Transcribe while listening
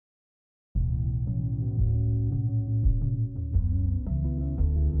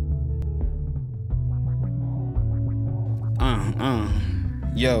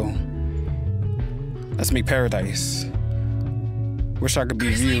Yo, let's make paradise. Wish I could be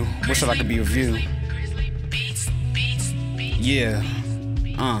you. Wish that I could be with you. Yeah,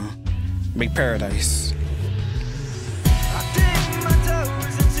 make paradise.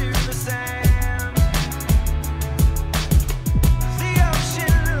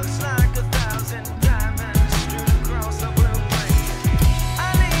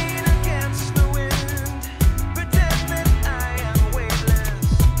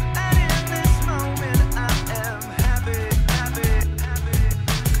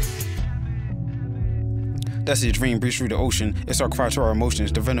 That's your dream, breach through the ocean. It's our cry to our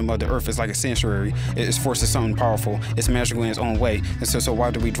emotions. The venom of the earth is like a sanctuary. Its force is something powerful. It's magical in its own way. And so why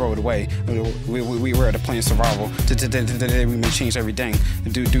do we throw it away? We were at the plain survival. Today we may change everything.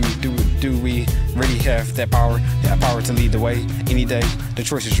 Do we really have that power? That power to lead the way? Any day, the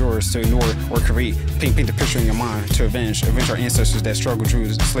choice is yours to ignore or create. Paint the picture in your mind to avenge our ancestors that struggled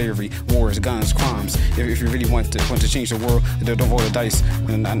through slavery, wars, guns, crimes. If you really want to change the world, don't roll the dice.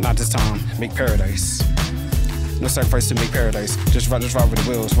 Not this time. Make paradise. No sacrifice to make paradise. Just ride with the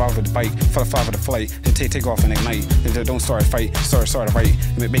wheels, ride with the bike, fly with the flight, and take off and ignite. Don't start a fight, start a fight.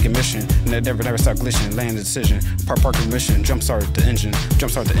 Make a mission, never stop glitching. Land a decision, park a mission, jumpstart the engine,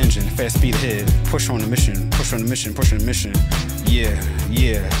 fast speed ahead, push on the mission.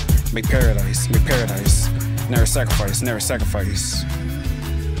 Yeah, make paradise. Never sacrifice.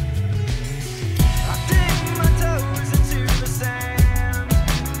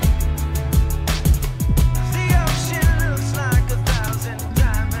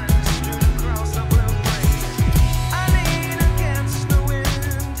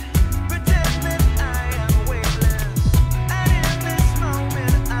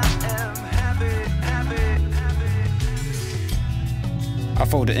 I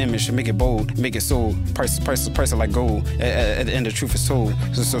fold the image, make it bold, make it sold. Price it like gold. At the end, the truth is sold.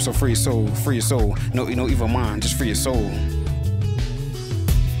 So free your soul. No evil mind, just free your soul.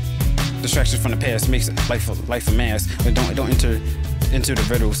 Distractions from the past makes life a mass. But don't enter into the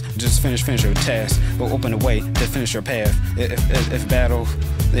riddles. Just finish your task. Or open the way to finish your path. If battle,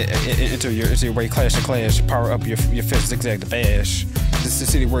 enter your way. Clash. Power up your fist, zigzag the bash. The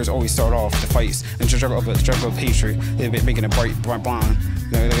city words always start off the fights and struggle up hatred, making a bright bond.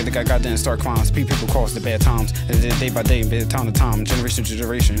 The goddamn start crimes. People cross the bad times, day by day, time to time, generation to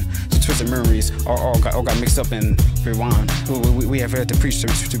generation. The twisted memories all got mixed up and rewind. We have had to preach,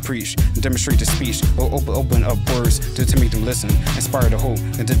 demonstrate the speech, open up words to make them listen, inspire the hope,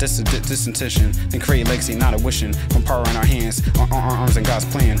 and this intention, and create legacy, not a wishing. From power in our hands, our arms and God's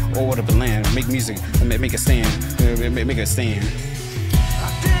plan, all over the land. Make music, make a stand, make a stand.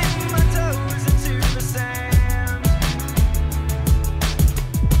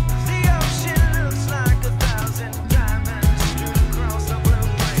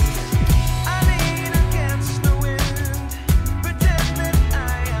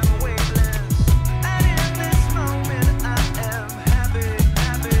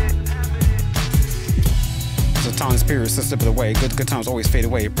 Time's periods to slip it away. Good times always fade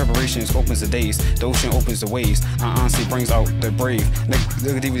away. Preparations opens the days. The ocean opens the waves. Honesty brings out the brave.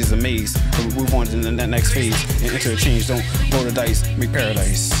 Negativity is a maze. Move on to the next phase and enter a change. Don't roll the dice. Make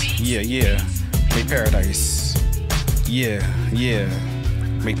paradise. Yeah. Make paradise. Yeah.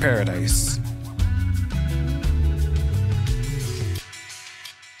 Make paradise.